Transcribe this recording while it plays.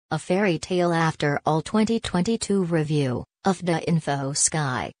A Fairy Tale After All 2022 review, Afdah Info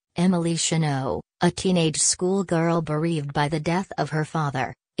Sky. Emily Cheneau, a teenage schoolgirl bereaved by the death of her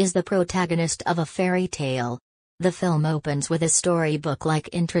father, is the protagonist of a fairy tale. The film opens with a storybook-like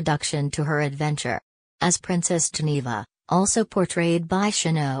introduction to her adventure. As Princess Geneva, also portrayed by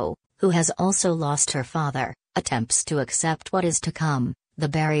Cheneau, who has also lost her father, attempts to accept what is to come, the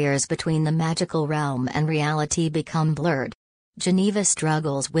barriers between the magical realm and reality become blurred. Geneva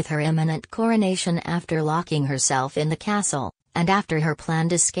struggles with her imminent coronation after locking herself in the castle, and after her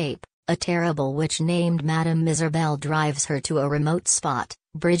planned escape, a terrible witch named Madame Miserabelle drives her to a remote spot,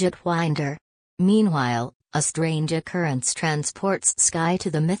 Bridget Winder. Meanwhile, a strange occurrence transports Sky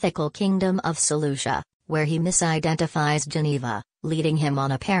to the mythical kingdom of Solutia, where he misidentifies Geneva, leading him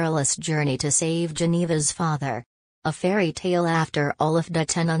on a perilous journey to save Geneva's father. A Fairy Tale After All of the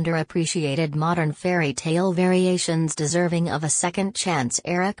 10 underappreciated modern fairy tale variations deserving of a second chance.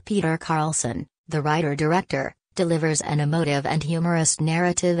 Eric Peter Carlson, the writer-director, delivers an emotive and humorous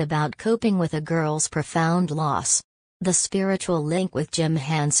narrative about coping with a girl's profound loss. The spiritual link with Jim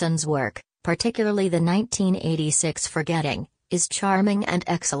Henson's work, particularly the 1986 Forgetting, is charming and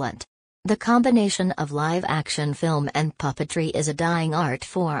excellent. The combination of live-action film and puppetry is a dying art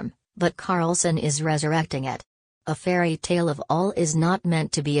form, but Carlson is resurrecting it. A Fairy Tale of All is not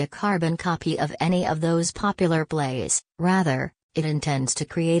meant to be a carbon copy of any of those popular plays, rather, it intends to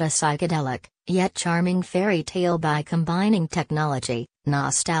create a psychedelic, yet charming fairy tale by combining technology,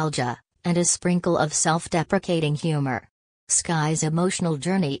 nostalgia, and a sprinkle of self-deprecating humor. Sky's emotional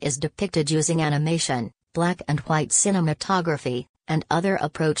journey is depicted using animation, black and white cinematography, and other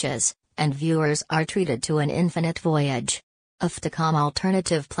approaches, and viewers are treated to an infinite voyage. Afdah.com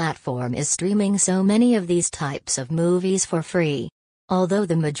alternative platform is streaming so many of these types of movies for free. Although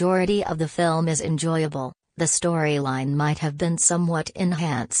the majority of the film is enjoyable, the storyline might have been somewhat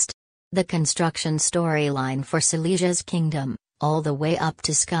enhanced. The construction storyline for Silesia's kingdom, all the way up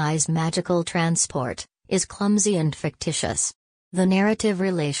to Sky's magical transport, is clumsy and fictitious. The narrative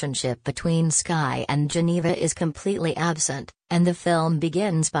relationship between Sky and Geneva is completely absent, and the film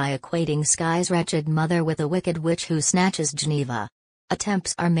begins by equating Sky's wretched mother with a wicked witch who snatches Geneva.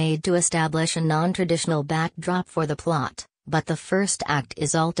 Attempts are made to establish a non-traditional backdrop for the plot, but the first act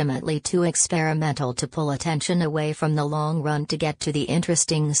is ultimately too experimental to pull attention away from the long run to get to the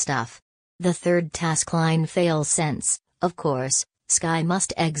interesting stuff. The third taskline fails since, of course, Sky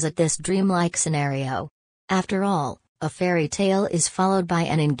must exit this dreamlike scenario. After all, A Fairy Tale is followed by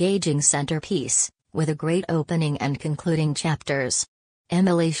an engaging centerpiece, with a great opening and concluding chapters.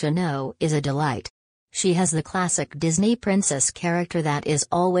 Emily Cheneau is a delight. She has the classic Disney princess character that is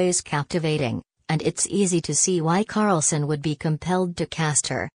always captivating, and it's easy to see why Carlson would be compelled to cast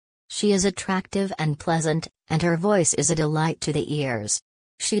her. She is attractive and pleasant, and her voice is a delight to the ears.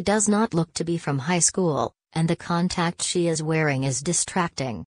 She does not look to be from high school, and the contact she is wearing is distracting.